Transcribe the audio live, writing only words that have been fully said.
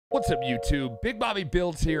What's up, YouTube? Big Bobby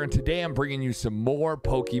Builds here, and today I'm bringing you some more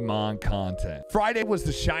Pokemon content. Friday was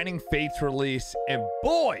the Shining Fates release, and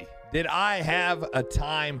boy, did I have a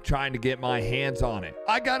time trying to get my hands on it.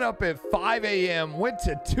 I got up at 5 a.m., went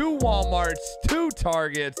to 2 Walmarts, 2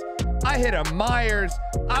 Targets, I hit a Myers.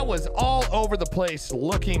 I was all over the place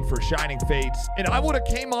looking for Shining Fates, and I would have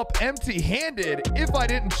came up empty-handed if I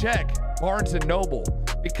didn't check Barnes & Noble,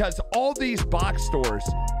 because all these box stores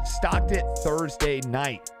stocked it Thursday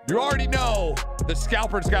night. You already know the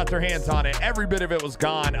scalpers got their hands on it. Every bit of it was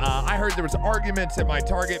gone. I heard there was arguments at my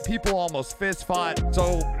Target. People almost fist fought.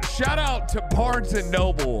 So shout out to Barnes &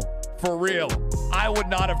 Noble. For real, I would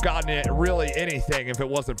not have gotten it really anything if it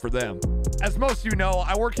wasn't for them. As most of you know,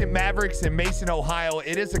 I work at Mavericks in Mason, Ohio.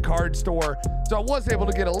 It is a card store, so I was able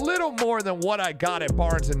to get a little more than what I got at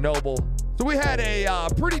Barnes & Noble. So we had a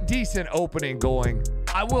pretty decent opening going.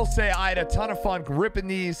 I will say I had a ton of fun ripping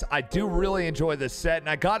these. I do really enjoy this set, and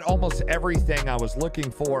I got almost everything I was looking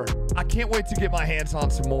for. I can't wait to get my hands on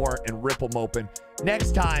some more and rip them open.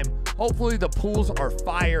 Next time, hopefully the pools are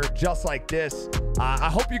fire just like this. I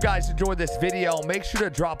hope you guys enjoyed this video. Make sure to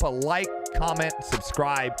drop a like, comment,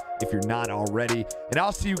 subscribe if you're not already. And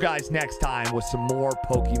I'll see you guys next time with some more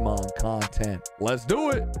Pokemon content. Let's do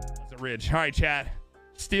it. That's a ridge. All right, chat.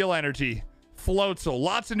 Steel Energy. Floatzel.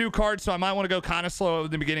 Lots of new cards, so I might want to go kind of slow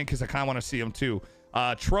at the beginning because I kind of want to see them too.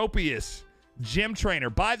 Tropius. Gym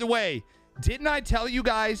Trainer. By the way, didn't I tell you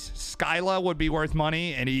guys Skyla would be worth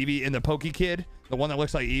money and Eevee and the Poke Kid? The one that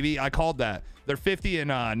looks like Eevee? I called that. They're 50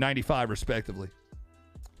 and 95 respectively.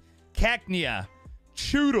 Cacnea.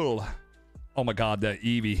 Choodle. Oh my god, that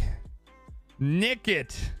Eevee.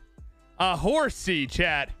 Nickit. A Horsey,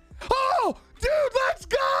 chat. Oh, dude, let's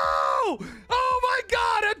go! Oh my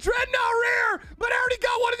god, a Dreadnought rare, but I already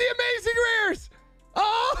got one of the amazing rares.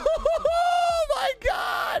 Oh my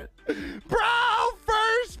god, bro,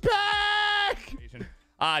 first pack.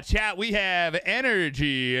 Chat, we have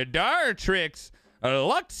Energy, Dartrix,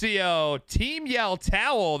 Luxio, Team Yell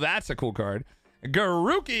Towel. That's a cool card.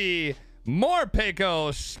 Garuki,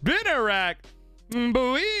 Morpeko, Spinnerack,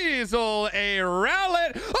 Buizel, a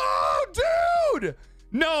Rowlet. Oh, dude!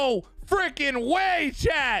 No freaking way,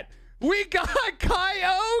 chat. We got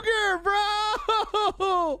Kyogre,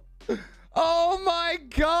 bro. Oh my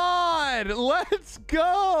god. Let's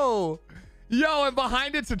go. Yo, and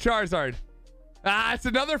behind it's a Charizard. It's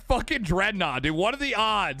another fucking Dreadnought, dude. What are the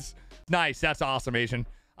odds? Nice. That's awesome, Asian.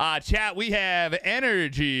 Chat, we have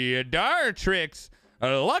Energy, Dartrix,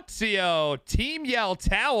 Luxio, Team Yell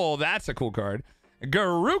Towel. That's a cool card.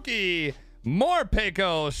 Garuki,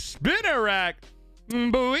 Morpeko, Spinnerack,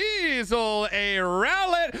 Buizel, a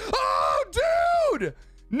Rowlet. Oh, dude!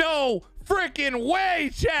 No freaking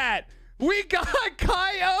way, chat. We got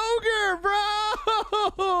Kyogre,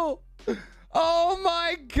 bro. Oh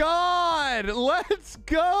my god. Let's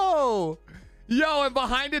go. Yo, and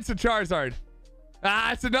behind it's a Charizard.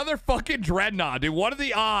 It's another fucking Dreadnought, dude. What are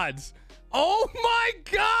the odds? Oh my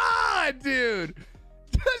god, dude.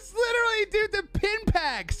 Just literally, dude, the pin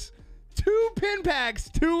packs. 2 pin packs,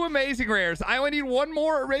 2 amazing rares. I only need 1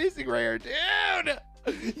 more amazing rare, dude.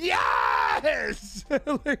 Yes.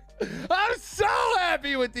 I'm so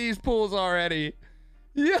happy with these pools already.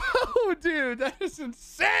 Yo, dude, that is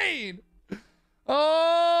insane.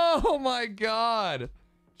 Oh my god.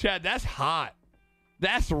 Chat, that's hot.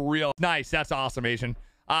 That's real nice. That's awesome, Asian.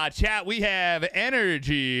 Chat, we have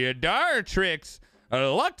Energy, Dartrix,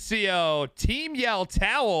 Luxio, Team Yell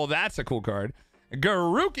Towel. That's a cool card.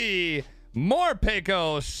 Garuki,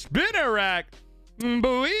 Morpeko, Spinnerack,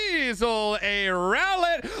 Buizel, a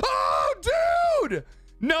Rowlet. Oh, dude!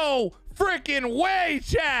 No freaking way,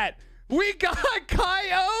 chat. We got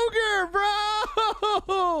Kyogre,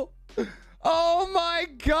 bro. Oh my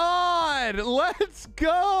god. Let's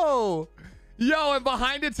go. Yo, and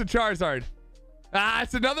behind it's a Charizard.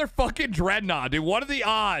 It's another fucking Dreadnought, dude. What are the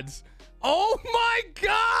odds? Oh my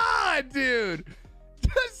god, dude.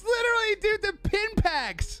 Just literally, dude, the pin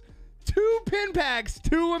packs. 2 pin packs,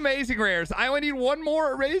 2 amazing rares. I only need 1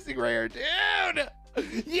 more amazing rare, dude.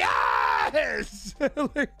 Yes.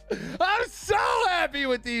 I'm so happy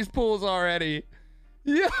with these pools already.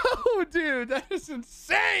 Yo, dude, that is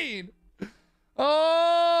insane.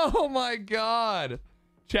 Oh my god.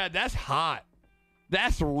 Chad, that's hot.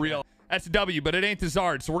 That's real. That's a W, but it ain't the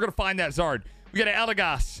Zard, so we're gonna find that Zard. We got an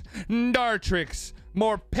Eldegoss, Dartrix,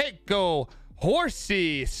 Morpeko,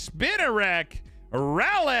 Horsey, Spinnerack,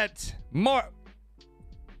 Rowlet,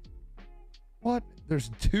 What?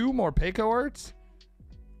 There's 2 Morpeko arts?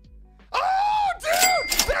 Oh, dude!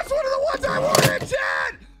 That's one of the ones I wanted,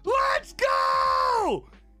 chat! Let's go!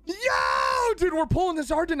 Yo, dude, we're pulling this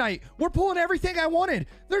Zard tonight. We're pulling everything I wanted.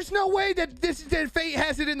 There's no way that Fate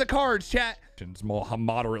has it in the cards, chat. It's more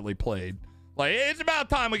moderately played. Like, it's about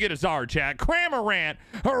time we get a Zard, chat. Cramorant,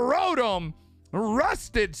 Rotom,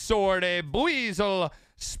 Rusted Sword, a Buizel,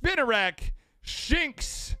 Spinarak,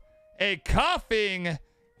 Shinx, a Coughing,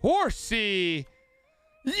 Horsey.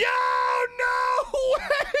 Yo, no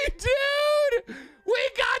way, dude! We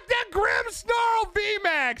got the Grimmsnarl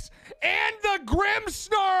VMAX and the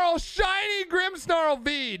Grimmsnarl, shiny Grimmsnarl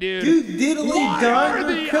V, dude. Dude, diddly done for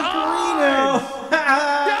Cucurino.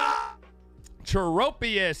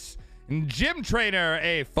 Tropius, Gym Trainer,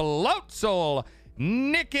 a Floatzel,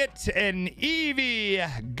 Nickit, and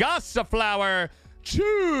Eevee, Gossiflower,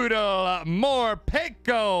 Choodle,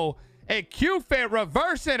 Morpeko, a Qfit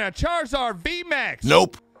Reverse, and a Charizard VMAX.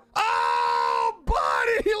 Nope. Oh,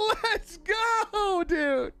 buddy, let's go,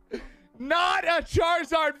 dude. Not a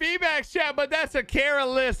Charizard VMAX, chat, but that's a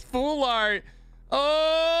Carolist Full Art.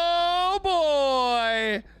 Oh,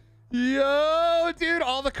 boy. Yo, dude,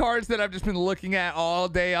 all the cards that I've just been looking at all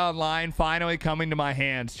day online finally coming to my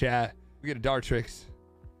hands, chat. We get a Dartrix.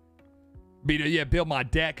 Build my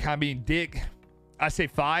deck. I mean, dick. I say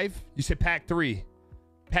 5. You say pack 3.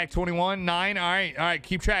 Pack 21, 9. All right,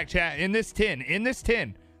 keep track, chat. In this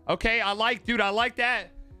 10. Okay, I like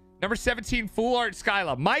that. Number 17, Full Art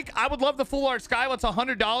Skyla. Mike, I would love the Full Art Skyla. It's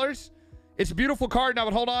 $100. It's a beautiful card, and I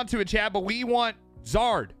would hold on to it, chat, but we want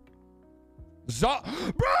Zard. Bro,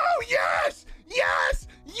 yes! Yes!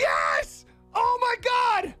 Yes! Oh, my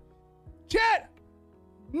God! Chat,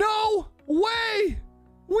 no way!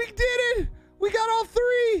 We did it! We got all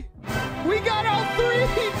 3! We got all 3,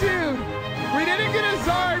 dude! We didn't get a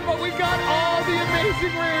Zard, but we got all the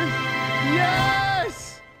amazing rares.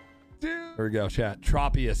 Yes! Dude. Here we go, chat.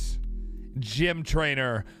 Tropius, Gym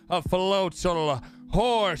Trainer, a Floatzel,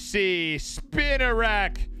 Horsey,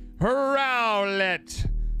 Spinarak, Rowlet,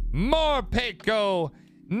 Morpeko,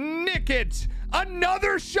 Nickit,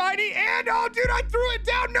 another shiny, and oh, dude, I threw it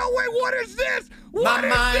down. No way. What is this? What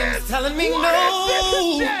is this? Telling me what no.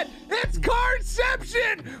 Is this shit? It's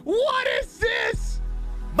Cardception. What is this?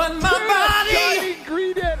 But my body,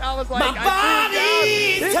 Greedent. I was like, my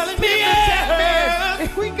body telling me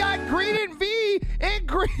yes. We got Greedent V and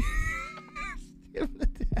Green.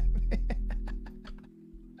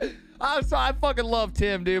 I'm sorry, I fucking love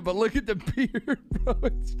Tim, dude, but look at the beard, bro.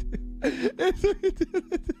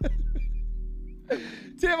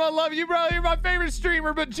 Tim, I love you, bro. You're my favorite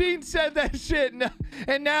streamer, but Gene said that shit,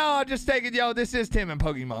 and now I'm just thinking, yo, this is Tim in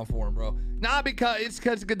Pokemon form, bro. Not because it's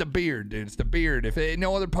the beard, dude. It's the beard. If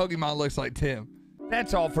no other Pokemon looks like Tim.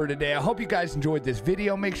 That's all for today. I hope you guys enjoyed this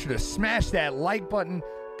video. Make sure to smash that like button.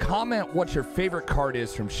 Comment what your favorite card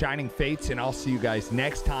is from Shining Fates, and I'll see you guys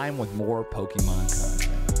next time with more Pokemon cards.